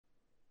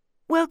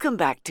Welcome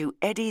back to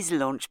Eddie's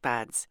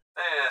Launchpads.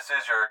 This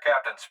is your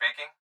captain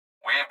speaking.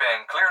 We've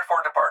been cleared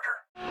for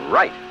departure.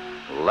 Right.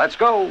 Let's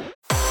go.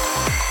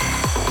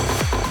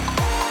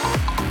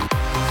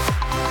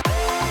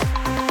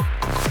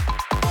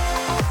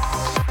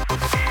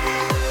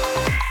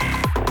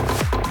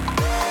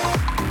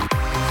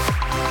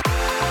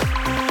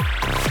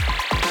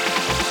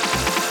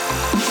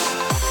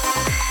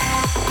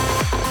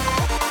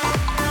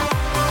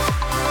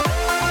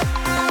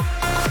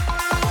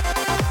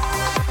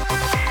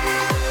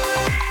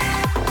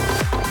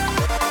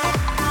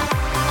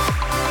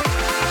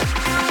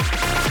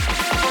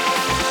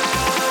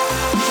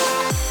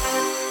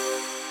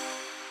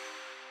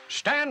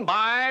 Stand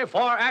by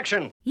for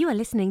action. You are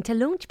listening to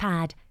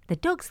Launchpad, the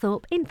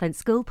Dogsthorpe Infant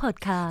School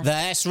podcast.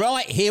 That's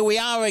right, here we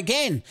are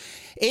again.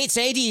 It's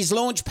Eddie's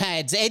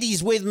Launchpads.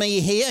 Eddie's with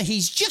me here.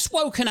 He's just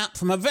woken up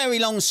from a very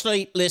long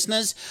sleep,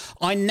 listeners.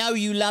 I know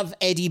you love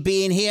Eddie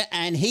being here,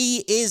 and he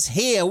is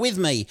here with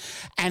me.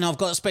 And I've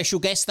got a special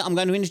guest that I'm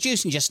going to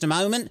introduce in just a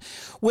moment.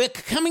 We're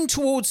coming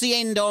towards the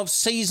end of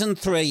Season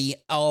 3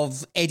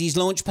 of Eddie's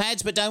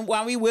Launchpads, but don't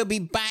worry, we'll be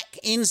back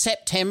in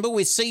September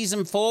with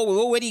Season 4. We're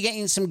already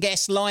getting some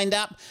guests lined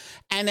up,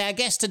 and our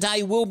guest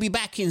today will be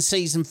back in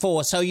Season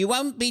 4, so you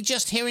won't be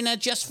just hearing her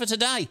just for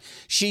today.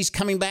 She's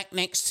coming back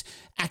next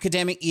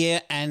academic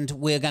year, and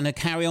we're going to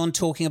carry on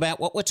talking about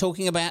what we're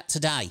talking about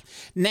today.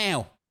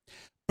 Now,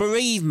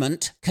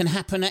 bereavement can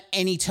happen at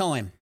any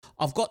time.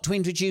 I've got to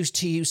introduce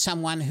to you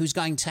someone who's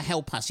going to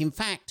help us. In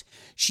fact,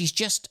 she's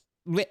just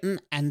written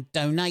and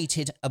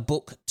donated a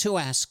book to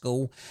our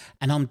school,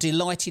 and I'm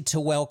delighted to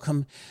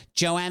welcome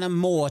Joanna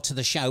Moore to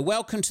the show.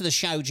 Welcome to the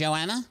show,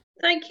 Joanna.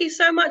 Thank you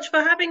so much for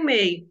having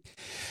me.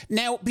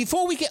 Now,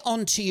 before we get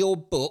on to your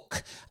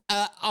book,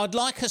 I'd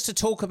like us to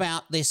talk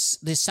about this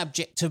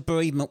subject of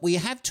bereavement. We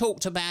have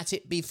talked about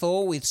it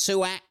before with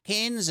Sue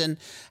Atkins and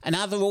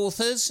other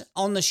authors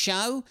on the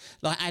show,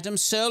 like Adam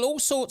Searle. All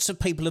sorts of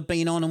people have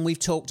been on and we've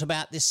talked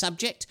about this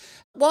subject.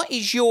 What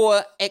is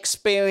your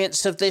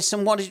experience of this,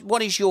 and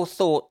what is your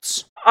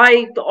thoughts?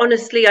 I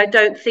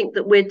don't think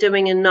that we're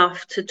doing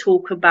enough to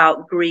talk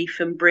about grief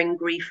and bring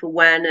grief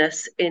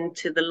awareness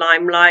into the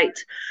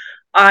limelight.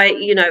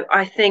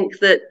 I think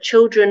that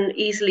children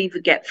easily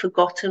get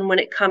forgotten when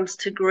it comes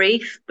to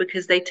grief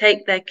because they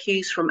take their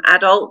cues from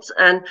adults,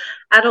 and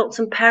adults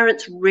and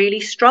parents really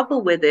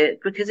struggle with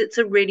it because it's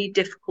a really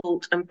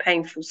difficult and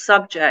painful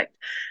subject.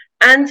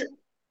 And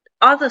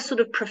other sort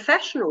of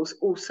professionals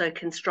also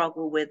can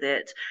struggle with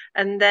it,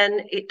 and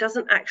then it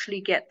doesn't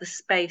actually get the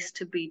space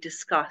to be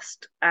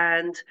discussed.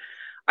 And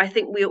I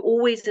think we're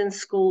always in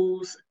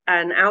schools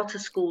and out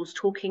of schools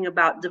talking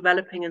about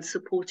developing and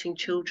supporting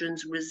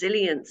children's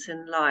resilience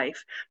in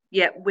life,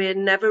 yet we're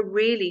never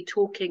really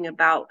talking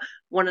about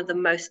one of the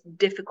most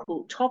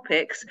difficult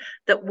topics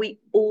that we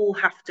all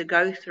have to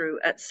go through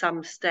at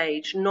some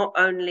stage, not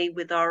only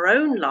with our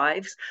own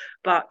lives,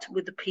 but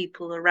with the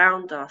people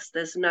around us.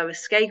 There's no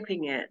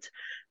escaping it.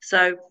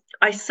 So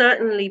I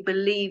certainly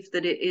believe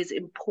that it is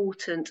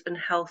important and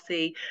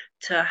healthy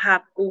to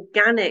have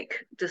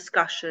organic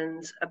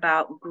discussions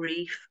about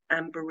grief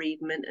and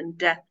bereavement and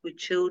death with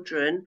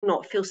children,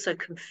 not feel so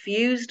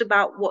confused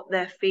about what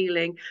they're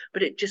feeling,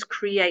 but it just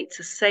creates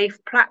a safe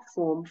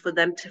platform for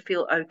them to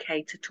feel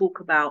okay to talk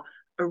about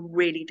a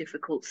really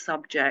difficult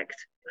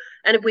subject.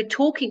 And if we're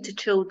talking to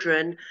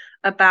children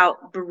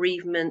about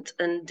bereavement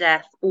and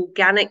death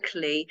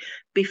organically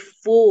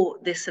before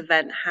this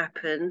event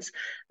happens,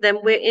 then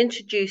we're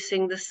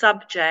introducing the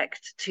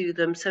subject to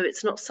them so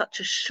it's not such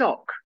a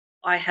shock.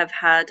 I have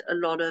had a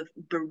lot of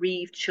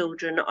bereaved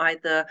children,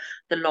 either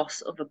the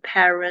loss of a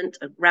parent,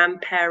 a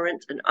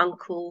grandparent, an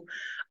uncle.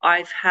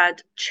 I've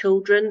had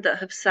children that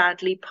have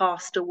sadly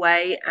passed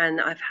away, and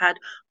I've had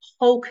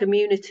whole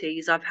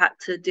communities. I've had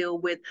to deal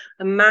with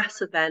a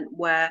mass event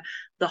where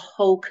the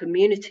whole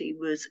community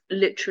was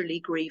literally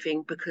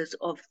grieving because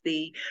of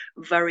the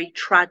very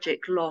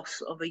tragic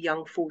loss of a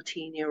young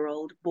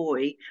 14-year-old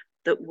boy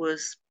that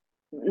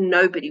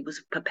nobody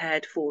was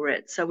prepared for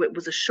it. So it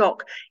was a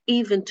shock,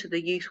 even to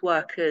the youth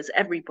workers.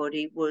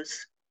 Everybody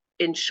was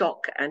in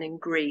shock and in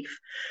grief.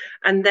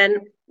 And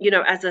then,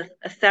 as a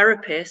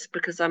therapist,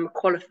 because I'm a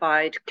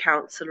qualified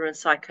counsellor and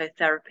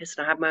psychotherapist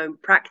and I have my own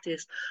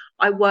practice,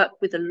 I work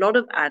with a lot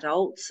of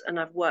adults, and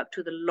I've worked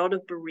with a lot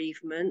of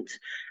bereavement,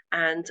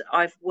 and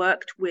I've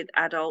worked with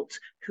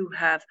adults who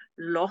have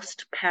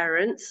lost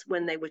parents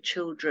when they were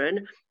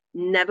children,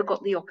 never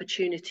got the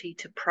opportunity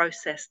to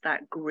process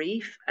that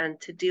grief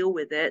and to deal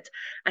with it,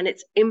 and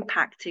it's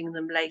impacting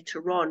them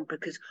later on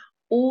because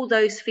all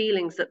those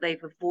feelings that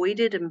they've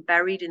avoided and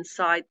buried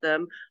inside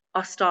them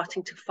are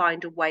starting to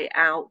find a way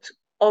out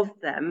of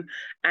them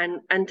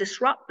and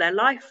disrupt their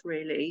life,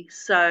 really.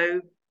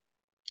 So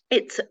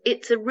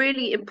it's a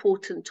really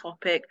important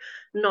topic,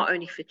 not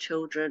only for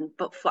children,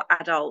 but for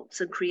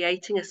adults, and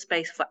creating a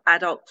space for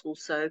adults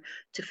also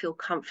to feel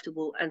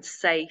comfortable and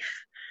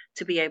safe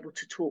to be able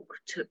to talk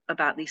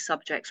about these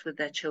subjects with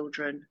their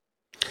children.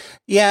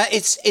 Yeah,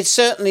 that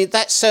certainly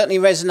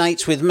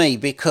resonates with me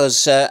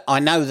because I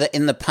know that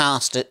in the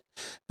past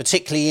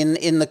particularly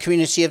in the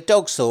community of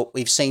Dogsthorpe.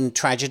 We've seen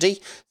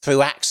tragedy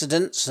through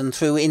accidents and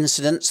through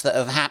incidents that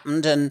have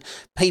happened, and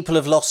people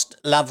have lost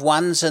loved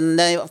ones, and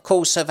they, of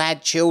course, have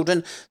had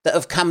children that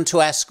have come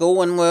to our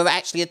school and were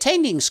actually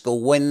attending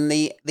school when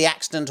the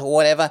accident or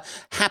whatever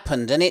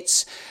happened. And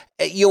it's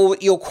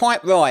you're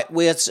quite right.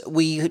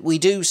 We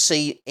do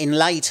see in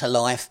later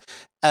life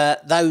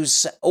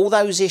all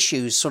those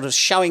issues sort of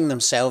showing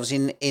themselves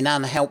in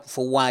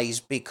unhelpful ways,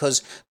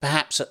 because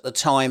perhaps at the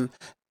time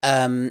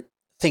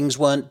things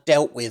weren't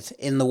dealt with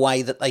in the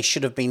way that they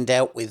should have been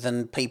dealt with,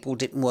 and people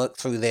didn't work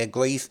through their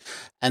grief,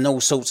 and all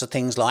sorts of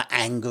things like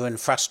anger and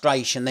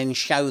frustration then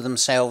show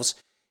themselves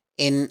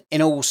in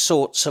all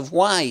sorts of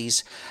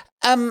ways.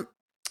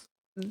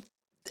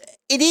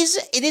 It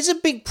is a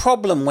big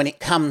problem when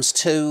it comes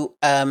to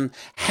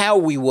how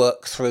we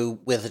work through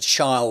with a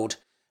child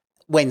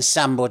when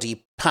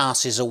somebody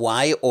passes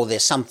away or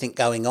there's something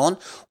going on.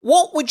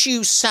 What would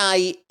you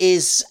say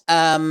is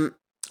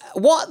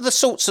what are the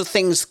sorts of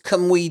things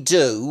can we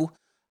do,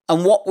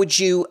 and what would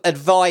you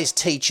advise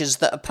teachers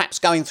that are perhaps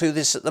going through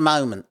this at the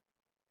moment?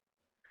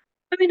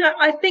 I mean,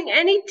 I think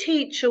any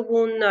teacher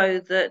will know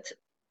that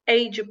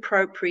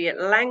age-appropriate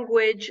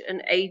language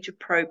and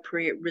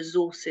age-appropriate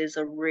resources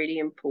are really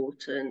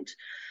important.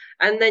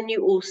 And then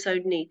you also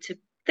need to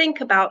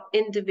think about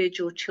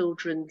individual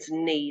children's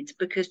needs,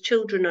 because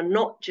children are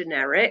not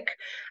generic,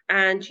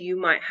 and you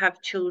might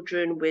have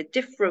children with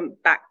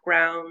different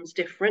backgrounds,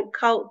 different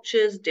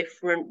cultures,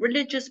 different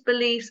religious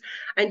beliefs,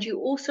 and you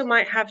also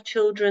might have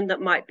children that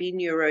might be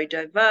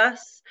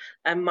neurodiverse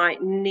and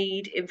might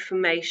need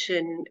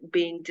information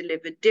being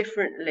delivered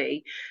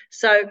differently.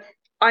 So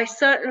I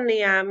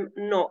certainly am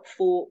not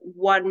for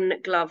one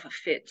glove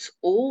fits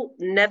all,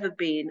 never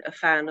been a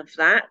fan of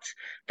that.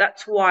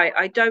 That's why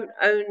I don't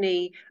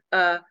only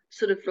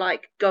sort of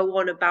like go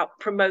on about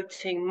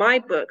promoting my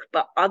book,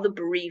 but other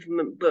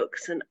bereavement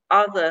books and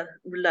other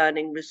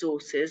learning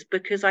resources,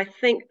 because I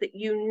think that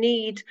you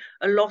need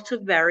a lot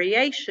of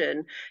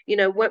variation. You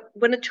know,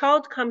 when a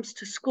child comes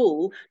to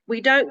school, we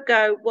don't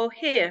go, well,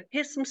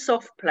 here's some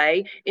soft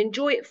play,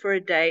 enjoy it for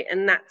a day,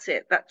 and that's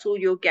it. That's all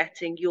you're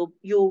getting.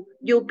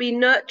 You'll be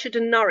nurtured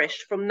and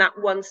nourished from that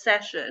one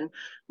session.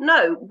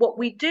 No, what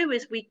we do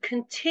is we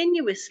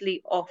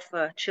continuously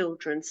offer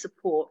children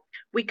support.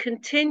 We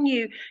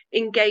continue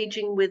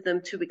engaging with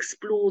them to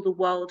explore the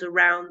world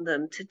around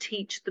them, to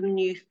teach them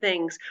new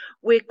things.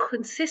 We're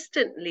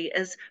consistently,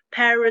 as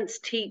parents,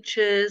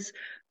 teachers,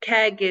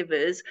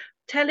 caregivers,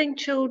 telling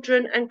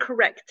children and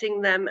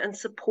correcting them and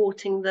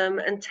supporting them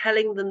and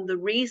telling them the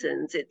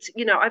reasons. It's,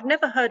 you know, I've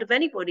never heard of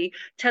anybody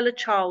tell a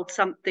child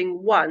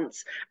something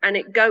once and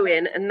it go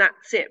in and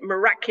that's it.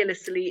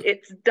 Miraculously,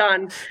 it's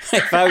done.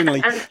 If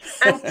only.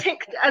 and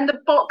ticked, and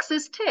the box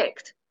is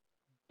ticked.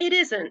 It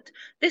isn't.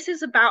 This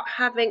is about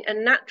having a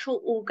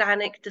natural,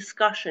 organic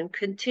discussion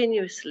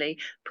continuously.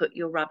 Put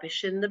your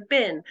rubbish in the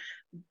bin.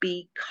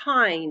 Be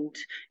kind.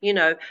 You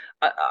know,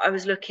 I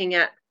was looking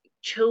at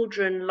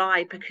children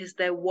lie because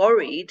they're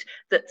worried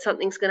that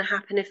something's going to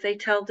happen if they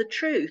tell the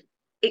truth.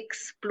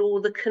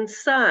 Explore the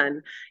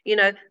concern. You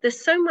know,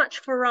 there's so much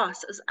for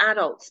us as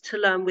adults to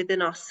learn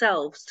within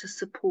ourselves to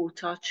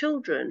support our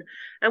children.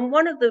 And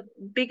one of the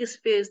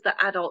biggest fears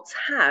that adults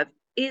have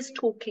is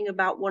talking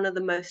about one of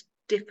the most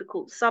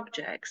difficult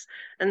subjects,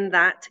 and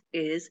that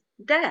is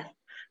death,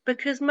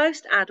 because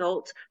most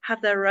adults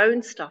have their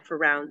own stuff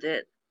around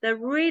it. They're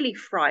really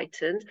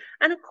frightened,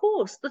 and of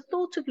course the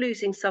thought of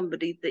losing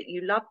somebody that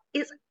you love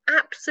is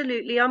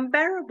absolutely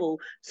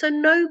unbearable, so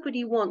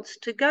nobody wants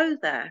to go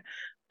there.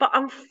 But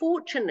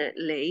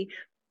unfortunately,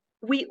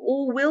 we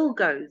all will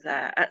go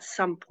there at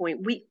some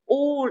point. We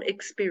all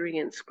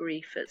experience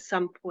grief at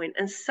some point,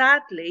 and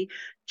sadly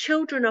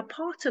children are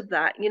part of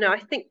that. You know, I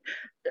think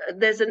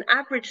there's an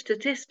average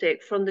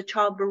statistic from the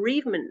Child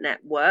Bereavement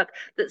Network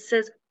that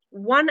says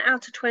 1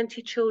 out of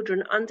 20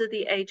 children under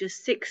the age of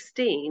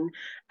 16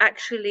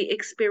 actually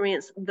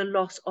experience the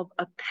loss of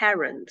a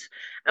parent.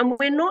 And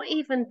we're not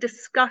even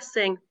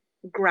discussing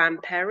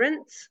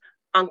grandparents,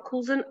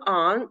 uncles and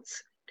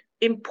aunts,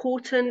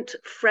 important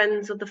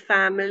friends of the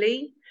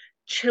family,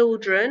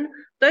 children.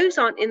 Those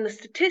aren't in the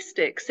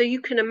statistics. So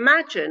you can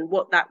imagine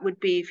what that would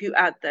be if you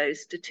add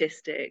those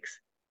statistics.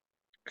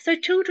 So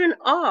children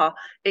are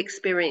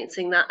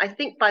experiencing that. I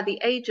think by the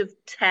age of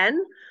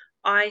 10,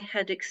 I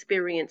had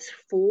experienced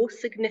 4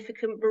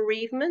 significant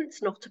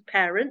bereavements, not a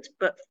parent,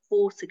 but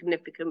 4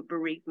 significant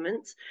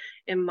bereavements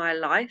in my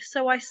life.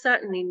 So I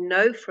certainly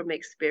know from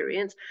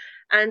experience.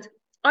 And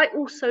I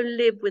also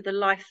live with a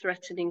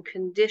life-threatening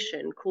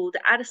condition called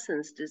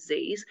Addison's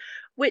disease,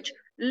 which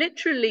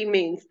literally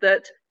means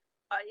that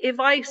if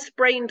I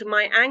sprained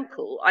my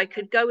ankle, I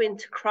could go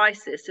into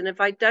crisis. And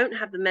if I don't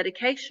have the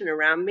medication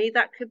around me,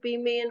 that could be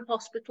me in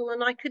hospital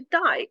and I could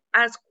die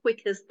as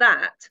quick as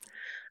that.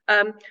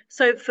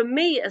 So for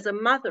me as a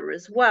mother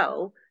as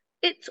well,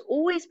 it's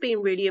always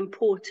been really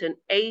important,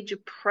 age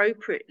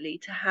appropriately,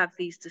 to have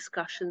these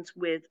discussions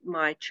with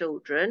my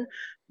children,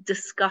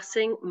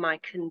 discussing my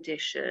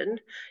condition,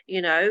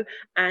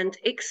 and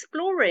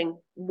exploring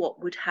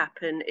what would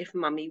happen if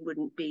mummy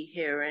wouldn't be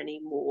here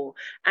anymore,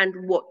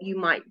 and what you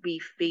might be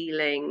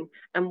feeling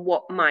and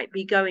what might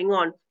be going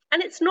on.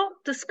 And it's not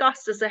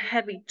discussed as a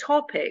heavy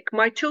topic.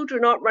 My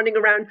children aren't running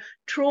around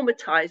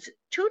traumatized.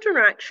 Children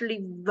are actually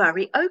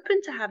very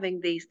open to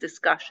having these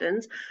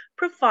discussions,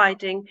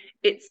 providing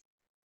it's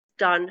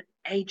done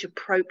age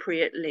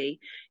appropriately,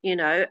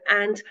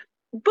 and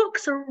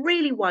books are a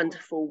really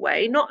wonderful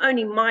way, not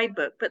only my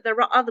book, but there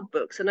are other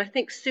books. And I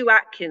think Sue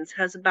Atkins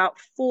has about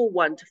 4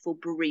 wonderful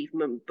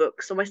bereavement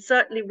books. So I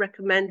certainly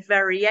recommend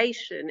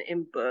variation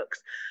in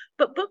books.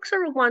 But books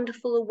are a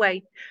wonderful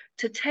way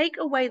to take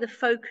away the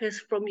focus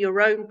from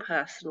your own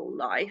personal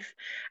life,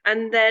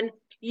 and then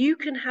you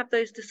can have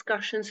those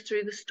discussions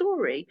through the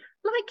story,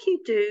 like you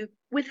do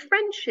with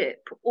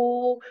friendship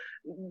or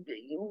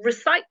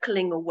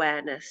recycling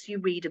awareness. You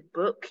read a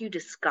book, you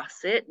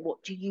discuss it.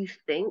 What do you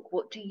think?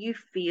 What do you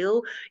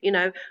feel?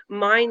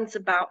 Mine's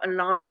about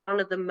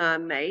Alana the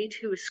mermaid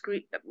who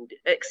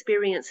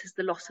experiences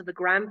the loss of a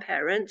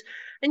grandparent.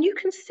 And you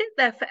can sit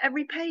there for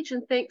every page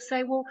and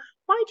say, well,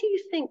 why do you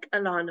think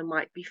Alana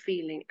might be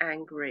feeling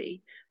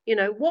angry?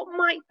 What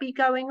might be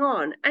going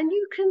on? And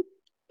you can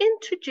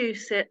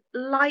introduce it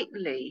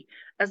lightly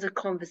as a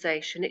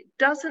conversation. It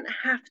doesn't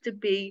have to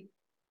be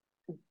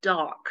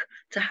dark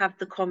to have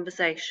the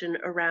conversation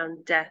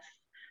around death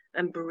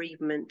and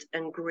bereavement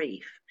and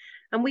grief.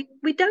 And we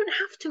don't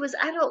have to, as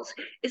adults,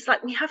 it's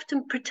like we have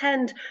to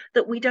pretend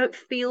that we don't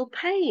feel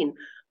pain.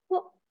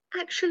 Well,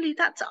 actually,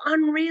 that's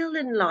unreal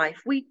in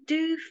life. We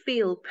do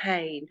feel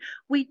pain.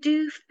 We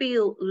do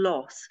feel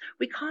loss.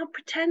 We can't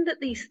pretend that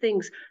these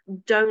things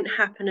don't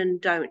happen and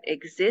don't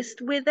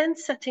exist. We're then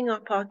setting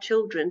up our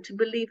children to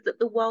believe that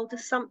the world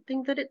is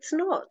something that it's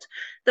not,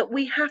 that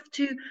we have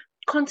to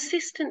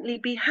consistently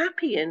be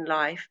happy in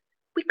life.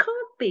 We can't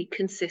be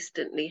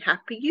consistently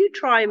happy. You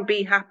try and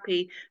be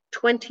happy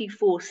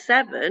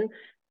 24/7.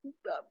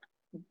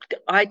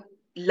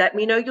 Let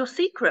me know your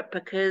secret,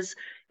 because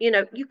you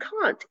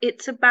can't.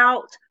 It's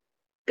about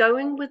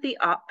going with the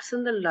ups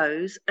and the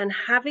lows and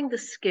having the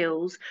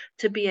skills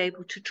to be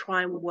able to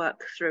try and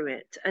work through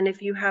it. And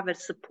if you have a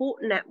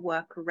support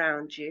network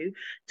around you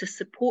to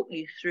support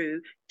you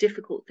through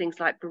difficult things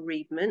like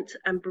bereavement,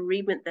 and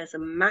bereavement, there's a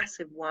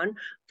massive one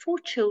for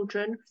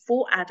children,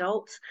 for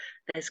adults.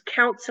 There's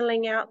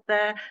counselling out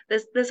there.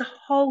 There's a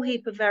whole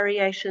heap of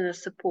variation of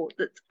support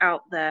that's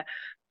out there,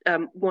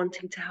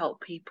 wanting to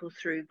help people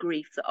through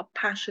grief, that are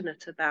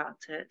passionate about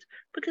it,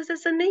 because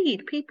there's a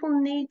need. People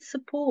need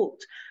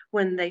support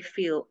when they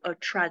feel a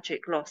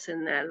tragic loss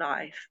in their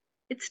life.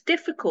 It's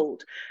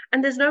difficult,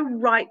 and there's no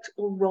right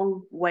or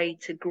wrong way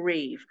to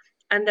grieve,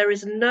 and there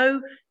is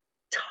no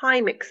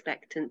time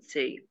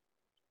expectancy.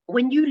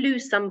 When you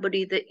lose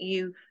somebody that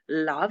you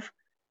love,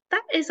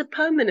 that is a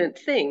permanent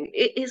thing.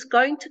 It is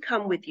going to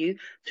come with you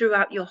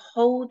throughout your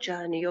whole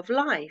journey of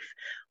life.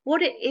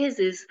 What it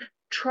is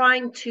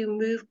trying to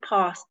move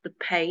past the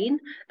pain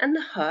and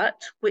the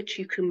hurt, which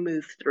you can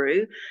move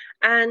through,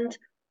 and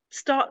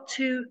start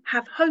to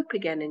have hope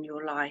again in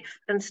your life,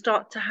 and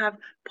start to have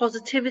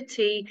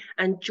positivity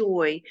and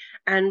joy,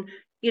 and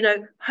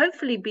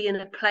hopefully be in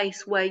a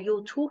place where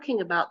you're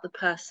talking about the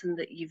person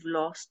that you've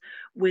lost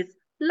with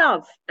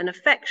love and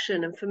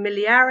affection and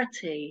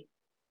familiarity,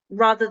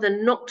 rather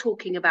than not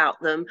talking about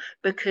them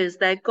because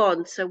they're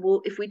gone. So,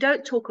 well, if we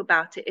don't talk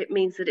about it, it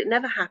means that it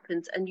never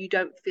happens and you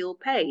don't feel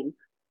pain.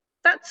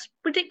 That's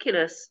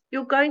ridiculous.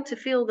 You're going to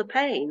feel the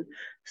pain.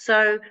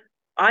 So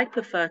I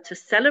prefer to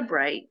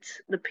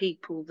celebrate the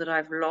people that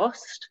I've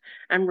lost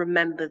and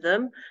remember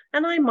them.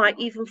 And I might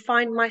even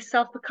find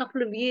myself a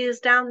couple of years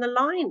down the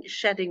line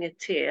shedding a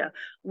tear,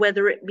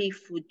 whether it be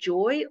for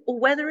joy or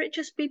whether it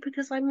just be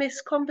because I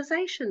miss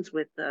conversations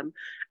with them.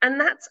 And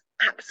that's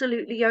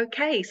absolutely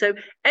okay. So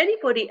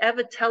anybody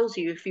ever tells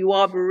you if you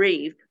are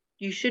bereaved,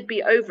 you should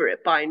be over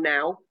it by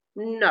now,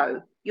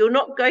 no. You're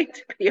not going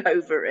to be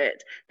over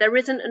it. There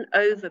isn't an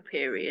over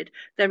period.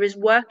 There is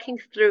working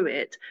through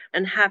it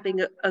and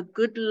having a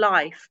good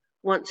life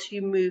once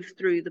you move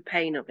through the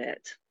pain of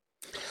it.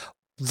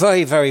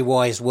 Very, very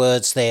wise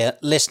words there,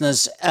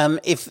 listeners.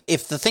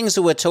 If the things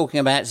that we're talking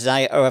about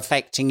today are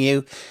affecting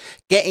you,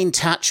 get in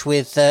touch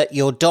with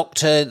your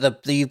doctor.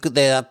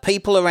 There are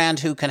people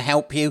around who can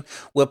help you.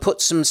 We'll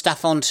put some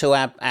stuff onto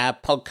our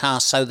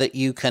podcast so that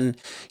you can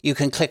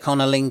click on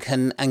a link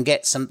and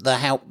get the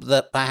help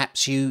that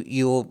perhaps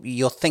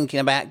you're thinking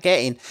about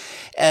getting.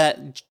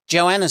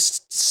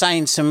 Joanna's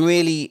saying some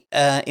really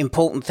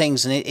important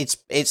things, and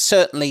it's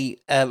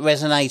certainly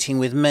resonating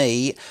with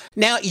me.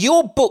 Now,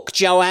 your book,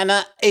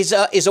 Joanna, is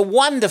a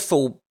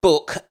wonderful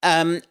book.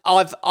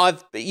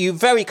 You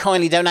very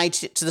kindly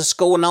donated it to the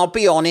school, and I'll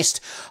be honest,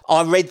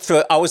 I read through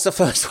it. I was the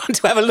first one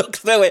to have a look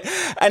through it,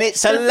 and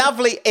it's a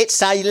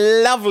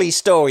lovely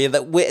story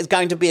that is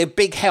going to be a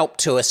big help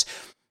to us.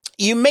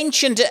 You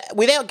mentioned,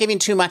 without giving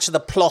too much of the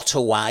plot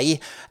away,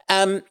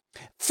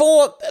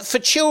 For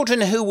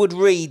children who would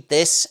read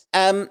this,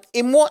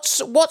 in what's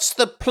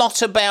the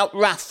plot about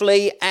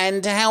roughly,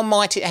 and how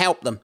might it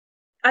help them?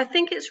 I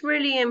think it's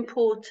really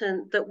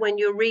important that when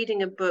you're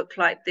reading a book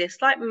like this,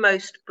 like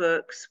most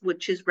books,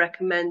 which is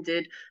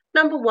recommended,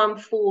 number one,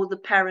 for the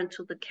parent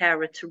or the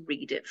carer to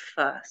read it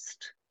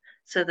first,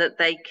 so that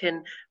they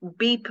can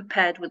be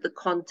prepared with the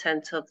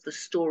content of the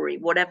story,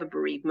 whatever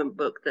bereavement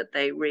book that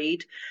they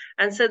read,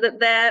 and so that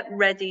they're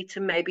ready to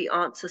maybe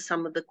answer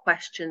some of the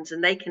questions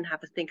and they can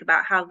have a think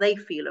about how they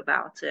feel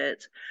about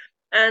it.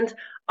 And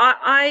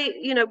I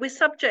with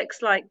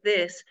subjects like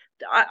this,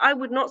 I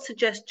would not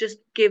suggest just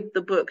give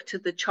the book to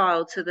the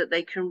child so that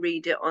they can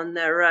read it on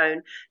their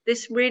own.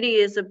 This really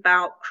is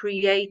about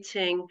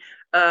creating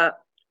a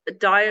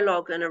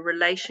dialogue and a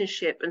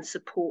relationship and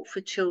support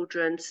for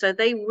children. So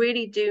they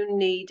really do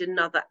need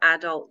another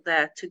adult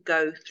there to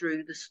go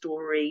through the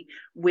story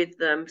with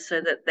them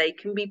so that they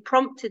can be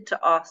prompted to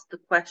ask the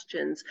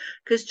questions,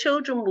 because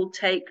children will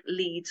take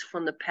leads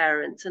from the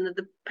parents, and if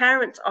the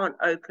parents aren't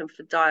open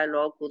for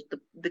dialogue, or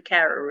the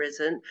carer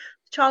isn't,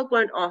 the child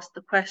won't ask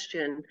the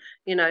question,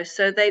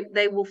 so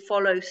they will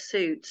follow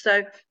suit.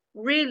 So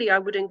really, I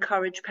would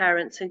encourage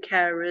parents and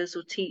carers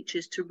or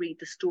teachers to read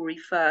the story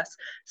first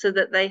so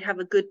that they have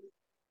a good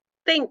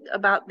think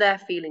about their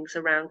feelings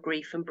around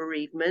grief and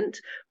bereavement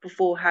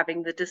before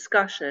having the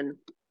discussion.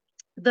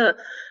 The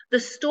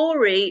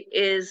story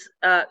is,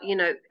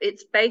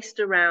 it's based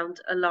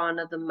around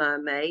Alana the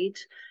mermaid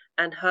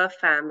and her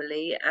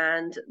family,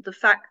 and the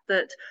fact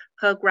that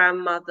her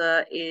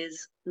grandmother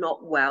is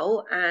not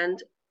well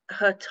and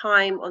her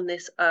time on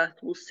this earth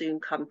will soon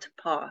come to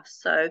pass.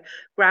 So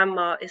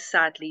grandma is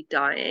sadly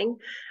dying,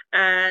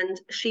 and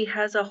she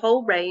has a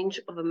whole range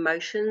of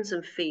emotions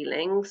and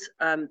feelings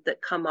that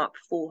come up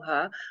for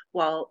her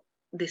while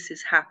this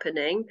is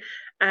happening.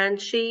 And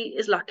she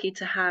is lucky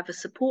to have a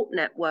support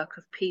network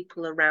of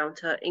people around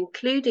her,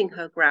 including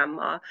her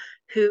grandma,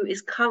 who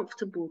is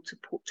comfortable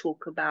to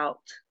talk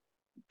about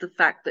the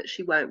fact that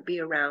she won't be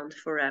around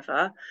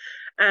forever,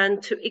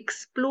 and to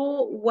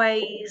explore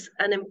ways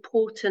and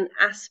important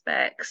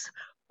aspects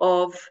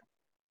of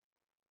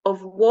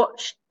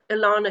what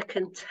Alana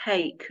can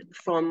take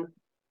from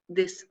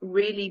this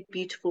really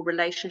beautiful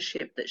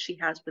relationship that she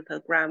has with her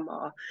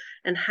grandma,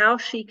 and how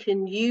she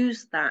can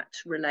use that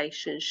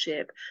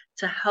relationship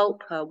to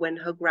help her when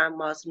her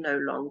grandma's no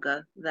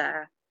longer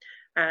there.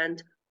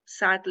 And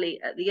sadly,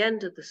 at the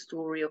end of the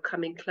story, or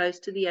coming close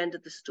to the end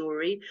of the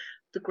story,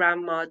 the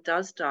grandma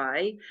does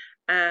die,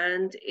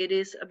 and it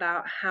is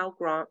about how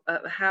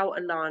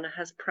Alana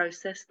has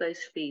processed those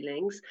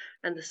feelings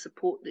and the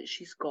support that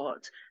she's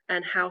got,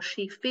 and how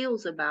she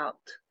feels about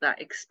that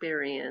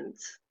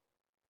experience,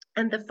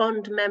 and the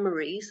fond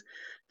memories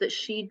that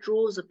she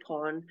draws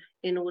upon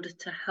in order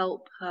to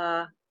help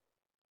her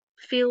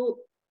feel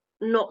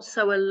not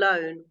so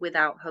alone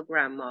without her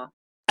grandma.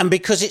 And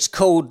because it's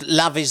called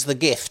Love is the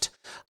Gift,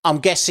 I'm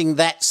guessing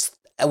that's,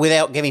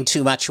 without giving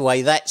too much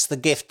away, that's the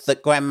gift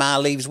that grandma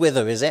leaves with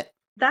her, is it?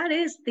 That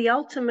is the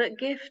ultimate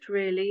gift,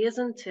 really,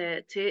 isn't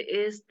it? It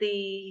is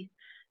the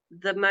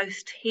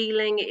most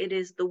healing. It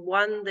is the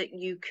one that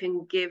you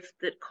can give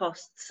that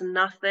costs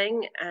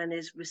nothing and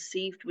is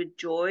received with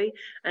joy.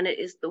 And it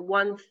is the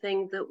one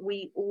thing that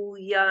we all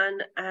yearn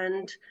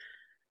and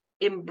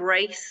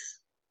embrace.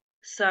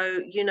 So,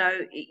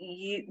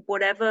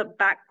 whatever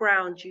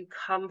background you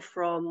come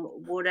from,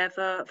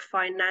 whatever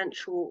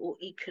financial or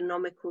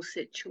economical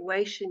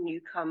situation you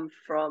come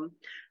from,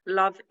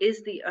 love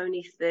is the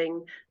only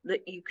thing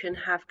that you can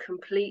have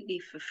completely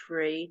for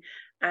free.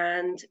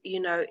 And,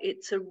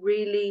 it's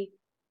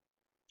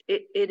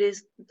it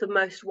is the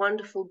most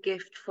wonderful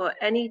gift for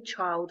any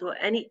child or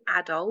any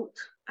adult,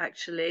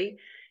 actually.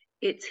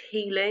 It's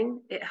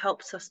healing. It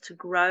helps us to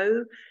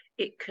grow.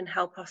 It can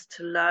help us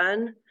to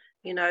learn.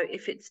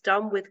 If it's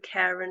done with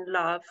care and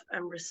love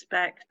and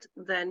respect,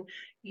 then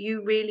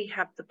you really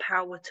have the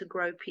power to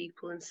grow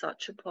people in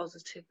such a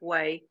positive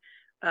way.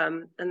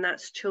 And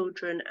that's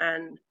children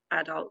and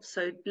adults.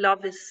 So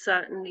love is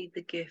certainly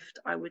the gift,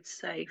 I would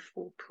say,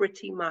 for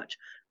pretty much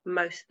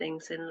most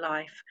things in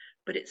life.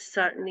 But it's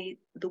certainly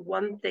the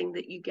one thing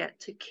that you get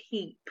to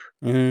keep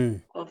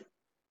of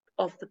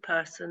the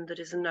person that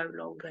is no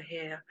longer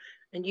here.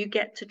 And you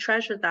get to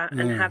treasure that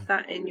and have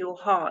that in your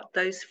heart.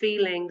 Those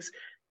feelings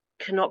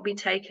cannot be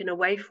taken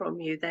away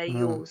from you. They're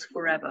yours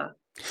forever.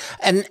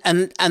 And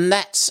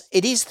that's,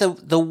 it is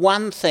the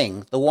one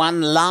thing, the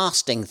one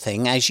lasting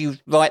thing, as you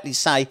rightly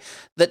say,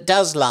 that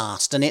does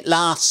last, and it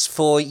lasts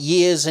for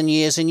years and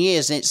years and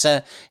years.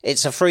 And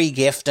it's a free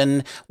gift,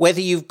 and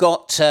whether you've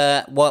got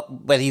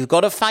whether you've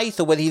got a faith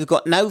or whether you've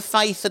got no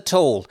faith at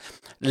all,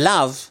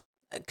 love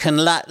can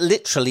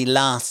literally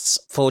lasts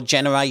for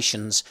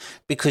generations,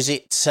 because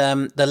it's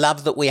the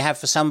love that we have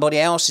for somebody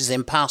else is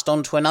then passed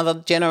on to another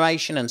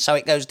generation, and so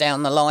it goes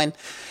down the line.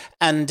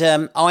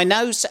 And I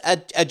know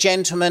a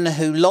gentleman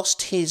who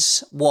lost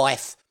his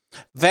wife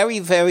very,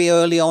 very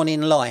early on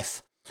in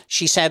life.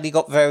 she sadly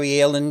got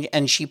very ill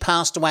and she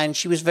passed away and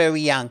she was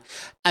very young.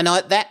 And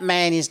that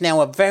man is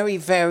now a very,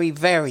 very,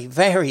 very,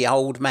 very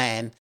old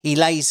man. He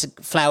lays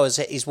flowers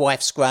at his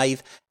wife's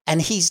grave, and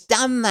he's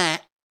done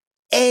that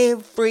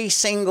every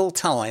single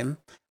time,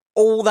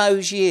 all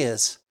those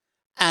years.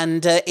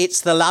 And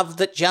it's the love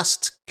that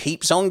just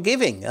keeps on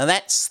giving. And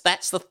that's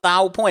the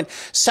whole point.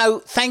 So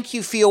thank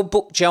you for your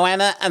book,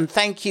 Joanna, and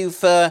thank you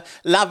for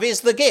Love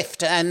is the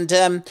Gift.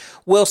 And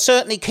we'll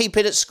certainly keep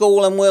it at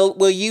school, and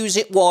we'll use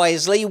it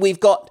wisely. We've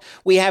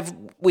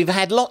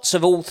had lots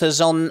of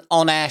authors on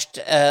our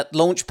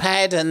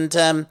Launchpad,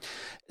 and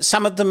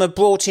some of them have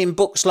brought in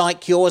books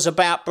like yours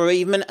about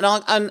bereavement,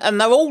 and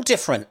they're all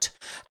different.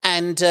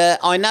 And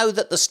I know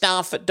that the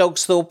staff at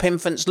Dogsthorpe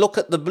Infants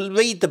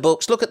read the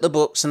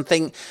books and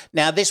think,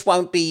 now this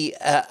won't be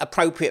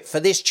appropriate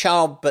for this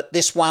child, but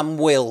this one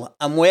will.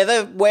 And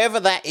wherever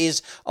that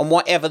is, and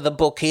whatever the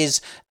book is,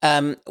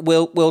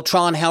 we'll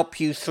try and help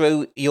you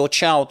through your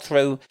child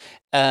through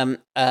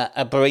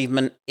a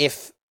bereavement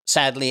if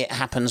sadly it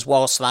happens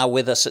whilst they're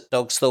with us at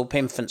Dogsthorpe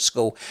Infant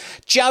School.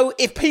 Joe,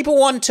 if people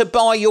want to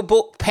buy your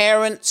book,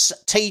 parents,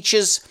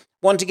 teachers,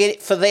 want to get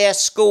it for their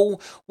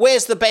school,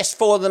 where's the best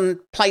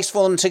place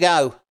for them to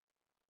go?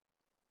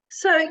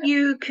 So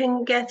you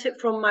can get it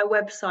from my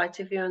website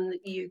if you're in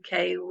the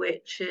UK,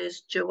 which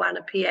is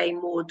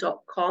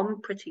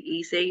joannapamore.com. Pretty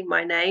easy,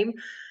 my name.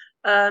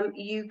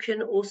 You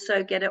can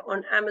also get it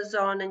on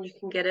Amazon, and you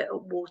can get it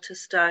at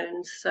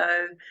Waterstones. So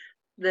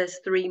there's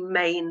 3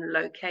 main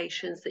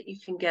locations that you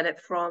can get it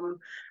from.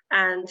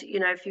 And,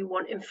 if you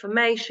want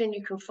information,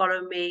 you can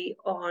follow me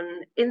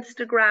on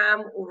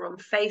Instagram or on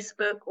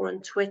Facebook or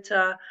on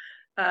Twitter.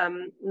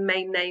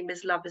 Main name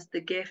is Love is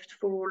the Gift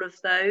for all of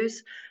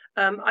those.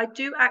 I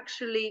do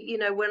actually,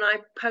 when I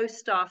post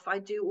stuff, I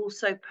do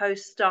also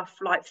post stuff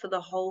like for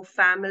the whole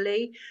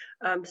family.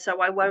 So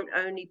I won't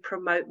only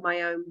promote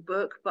my own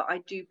book, but I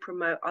do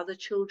promote other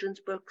children's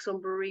books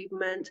on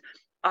bereavement,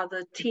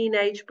 other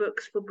teenage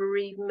books for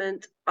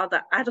bereavement,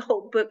 other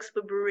adult books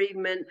for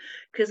bereavement,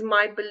 because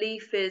my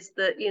belief is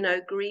that,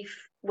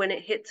 grief, when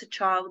it hits a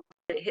child,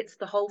 it hits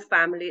the whole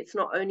family. It's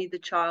not only the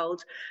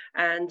child.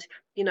 And,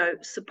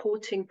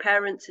 supporting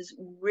parents is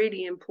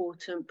really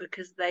important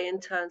because they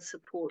in turn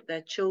support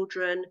their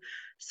children.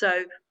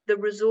 So the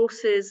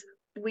resources,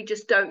 we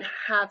just don't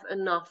have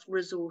enough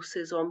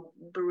resources on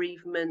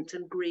bereavement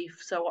and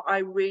grief. So I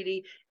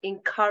really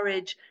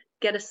encourage,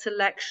 get a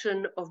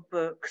selection of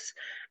books.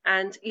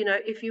 And,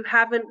 if you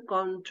haven't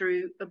gone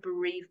through a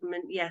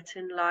bereavement yet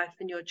in life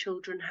and your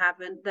children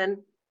haven't,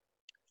 then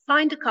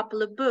find a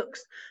couple of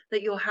books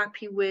that you're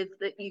happy with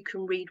that you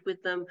can read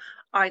with them,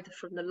 either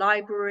from the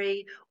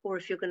library, or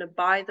if you're going to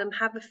buy them,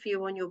 have a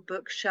few on your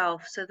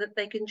bookshelf so that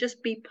they can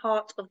just be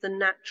part of the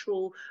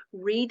natural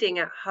reading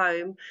at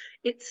home.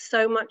 It's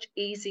so much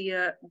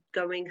easier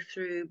going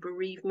through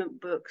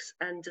bereavement books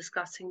and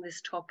discussing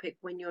this topic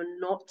when you're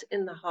not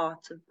in the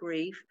heart of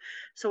grief.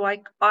 So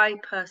I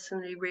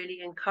personally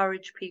really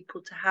encourage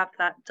people to have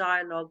that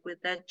dialogue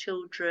with their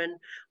children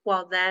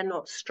while they're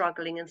not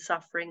struggling and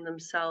suffering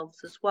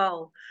themselves as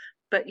well.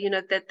 But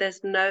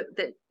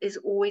that is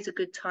always a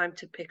good time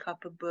to pick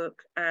up a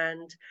book,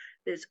 and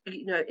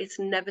it's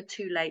never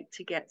too late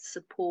to get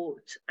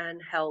support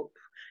and help,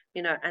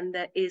 and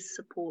there is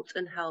support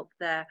and help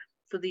there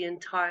for the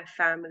entire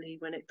family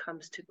when it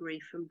comes to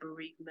grief and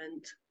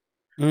bereavement.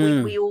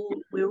 We're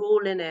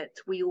all in it.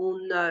 We all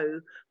know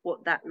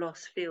what that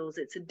loss feels.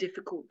 It's a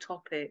difficult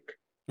topic.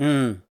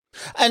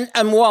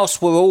 And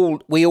whilst we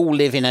all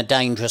live in a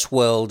dangerous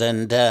world,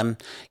 and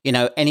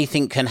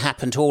anything can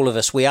happen to all of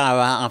us, we are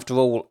after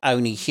all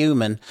only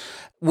human.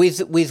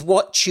 With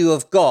what you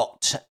have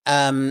got,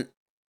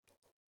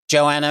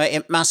 Joanna,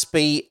 it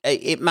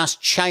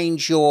must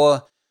change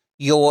your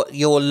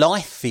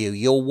life view,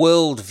 your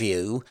world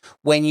view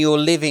when you're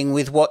living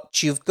with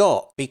what you've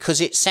got,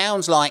 because it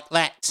sounds like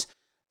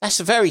that's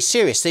very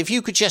serious. If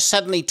you could just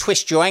suddenly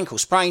twist your ankle,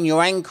 sprain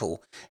your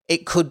ankle,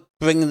 it could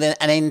bring an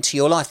end to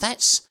your life.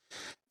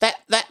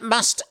 That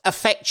must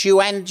affect you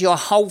and your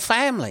whole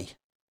family.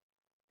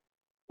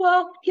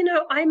 Well,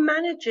 I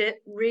manage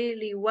it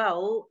really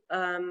well.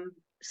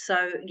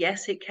 So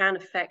yes, it can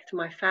affect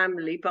my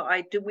family, but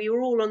we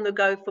were all on the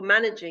go for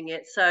managing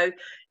it. So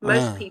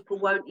most people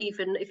won't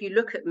even, if you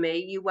look at me,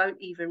 you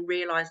won't even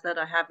realize that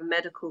I have a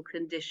medical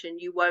condition.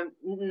 You won't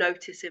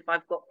notice if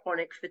I've got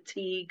chronic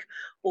fatigue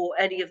or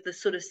any of the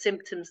sort of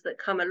symptoms that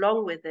come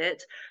along with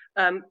it,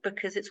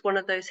 because it's one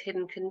of those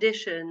hidden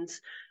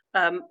conditions.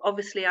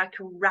 Obviously, I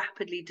can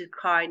rapidly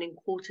decline in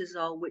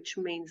cortisol, which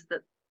means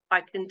that I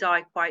can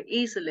die quite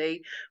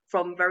easily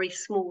from very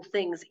small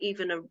things.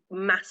 Even a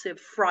massive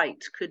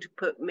fright could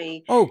put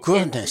me. Oh,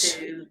 goodness.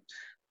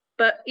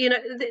 But,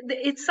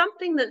 it's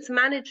something that's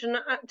managed. And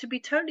to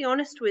be totally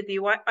honest with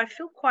you, I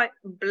feel quite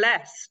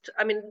blessed.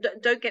 I mean,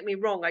 don't get me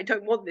wrong. I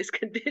don't want this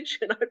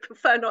condition. I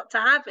prefer not to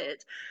have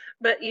it.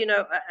 But,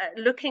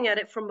 looking at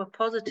it from a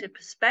positive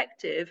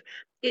perspective,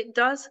 it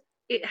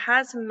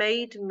has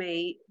made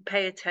me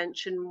pay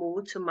attention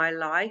more to my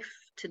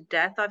life, to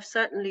death. I've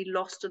certainly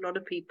lost a lot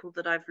of people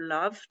that I've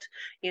loved.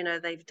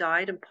 They've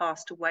died and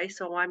passed away.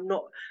 So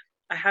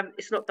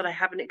it's not that I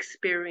haven't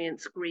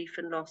experienced grief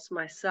and loss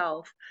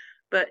myself.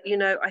 But,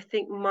 I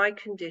think my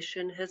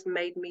condition has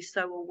made me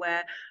so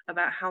aware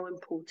about how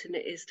important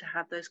it is to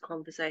have those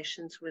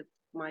conversations with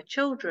my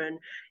children,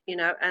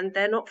 and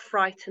they're not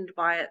frightened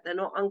by it. They're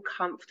not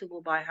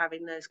uncomfortable by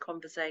having those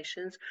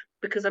conversations,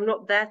 because I'm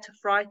not there to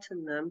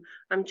frighten them.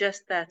 I'm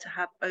just there to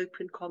have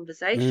open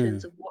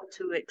conversations of what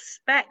to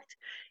expect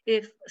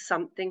if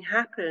something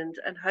happened,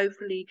 and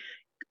hopefully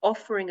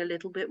offering a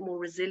little bit more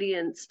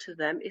resilience to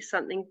them if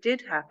something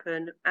did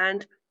happen.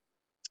 And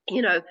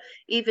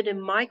even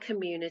in my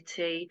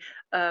community,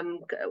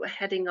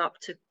 heading up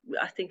to,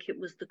 I think it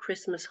was the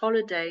Christmas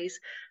holidays,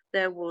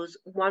 there was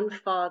one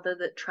father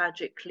that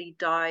tragically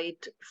died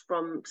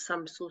from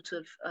some sort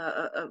of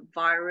a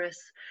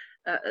virus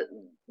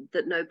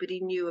that nobody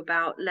knew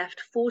about,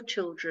 left 4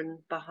 children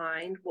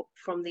behind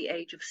from the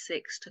age of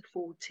 6 to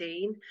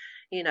 14.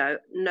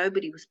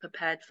 Nobody was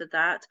prepared for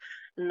that.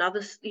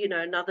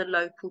 Another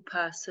local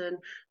person,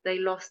 they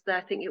lost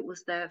I think it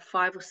was their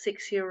 5 or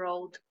 6 year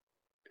old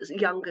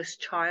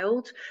youngest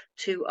child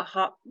to a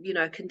heart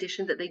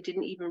condition that they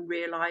didn't even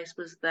realize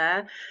was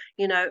there.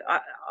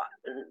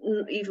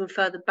 Even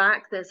further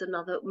back, there's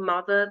another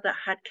mother that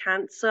had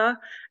cancer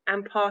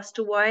and passed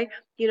away.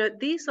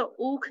 These are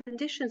all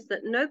conditions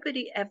that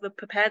nobody ever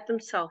prepared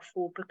themselves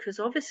for, because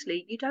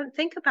obviously you don't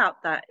think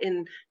about that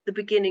in the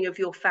beginning of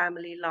your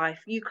family life.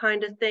 You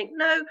kind of think,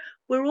 no,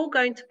 we're all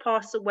going to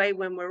pass away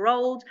when we're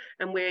old,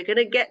 and we're going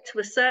to get to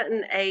a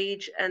certain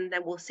age, and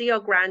then we'll see our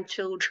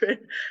grandchildren,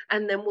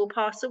 and then we'll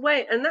pass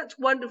away. And that's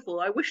wonderful.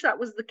 I wish that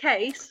was the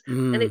case.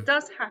 And it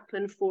does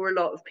happen for a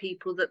lot of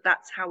people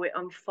that's how it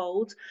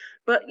unfolds.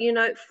 But,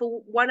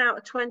 for 1 out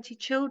of 20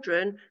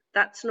 children,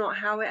 that's not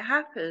how it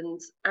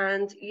happens.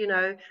 And,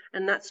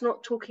 and that's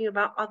not talking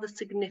about other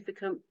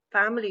significant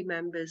family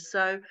members.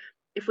 So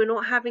if we're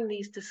not having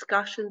these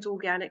discussions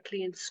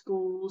organically in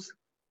schools,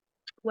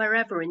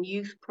 wherever, in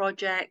youth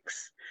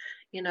projects,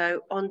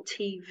 on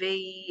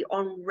TV,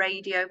 on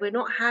radio, we're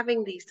not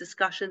having these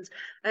discussions,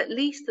 at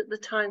least at the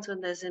times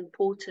when there's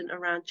important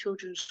around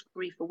Children's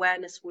Grief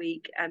Awareness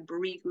Week and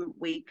Bereavement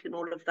Week and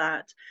all of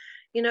that.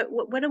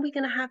 When are we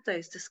going to have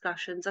those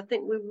discussions? I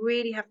think we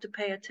really have to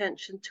pay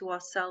attention to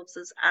ourselves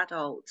as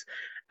adults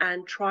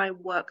and try and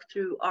work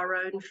through our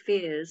own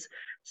fears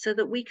so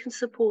that we can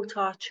support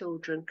our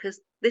children, because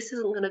this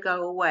isn't going to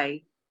go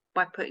away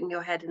by putting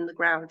your head in the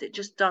ground. It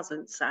just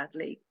doesn't,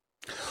 sadly.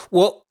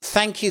 Well,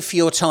 thank you for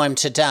your time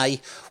today.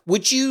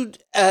 Would you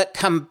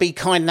be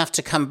kind enough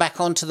to come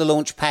back onto the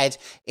Launchpad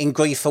in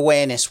Grief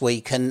Awareness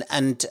Week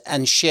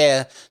and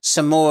share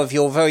some more of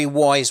your very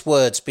wise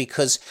words,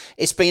 because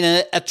it's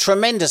been a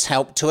tremendous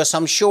help to us.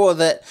 I'm sure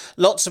that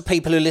lots of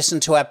people who listen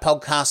to our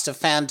podcast have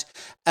found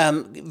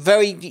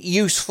very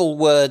useful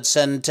words,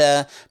 and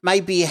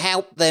maybe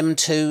help them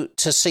to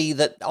see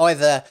that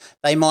either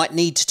they might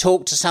need to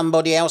talk to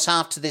somebody else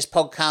after this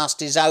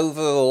podcast is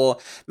over, or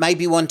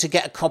maybe want to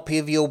get a copy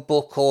of your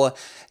book or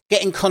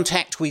get in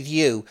contact with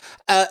you.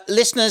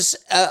 Listeners,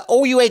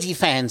 all you Eddie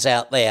fans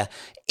out there,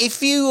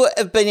 if you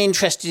have been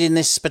interested in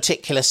this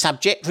particular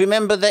subject,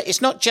 remember that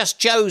it's not just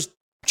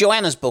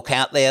Joanna's book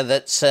out there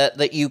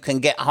that you can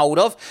get hold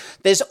of.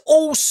 There's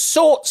all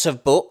sorts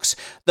of books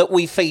that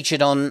we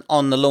featured on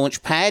the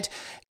Launchpad.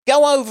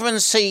 Go over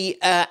and see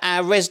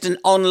our resident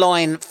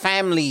online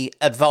family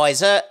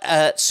advisor,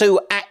 Sue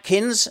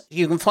Atkins.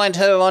 You can find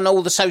her on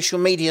all the social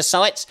media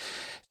sites.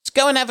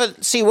 Go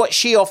and see what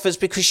she offers,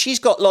 because she's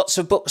got lots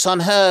of books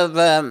on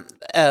her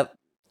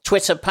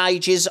Twitter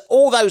pages,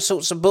 all those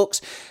sorts of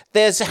books.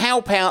 There's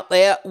help out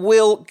there.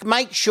 We'll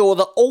make sure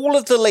that all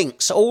of the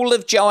links, all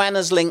of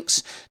Joanna's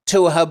links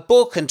to her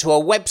book and to her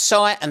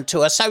website and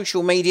to her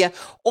social media,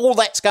 all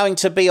that's going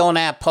to be on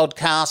our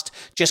podcast.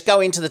 Just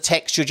go into the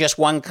text. You're just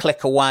one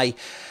click away.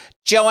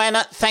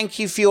 Joanna, thank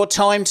you for your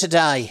time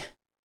today.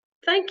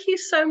 Thank you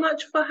so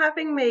much for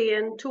having me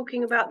and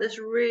talking about this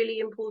really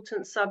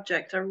important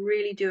subject. I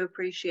really do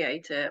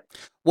appreciate it.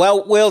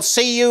 Well, we'll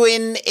see you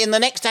in the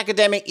next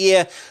academic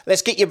year.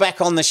 Let's get you back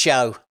on the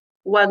show.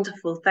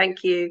 Wonderful.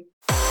 Thank you.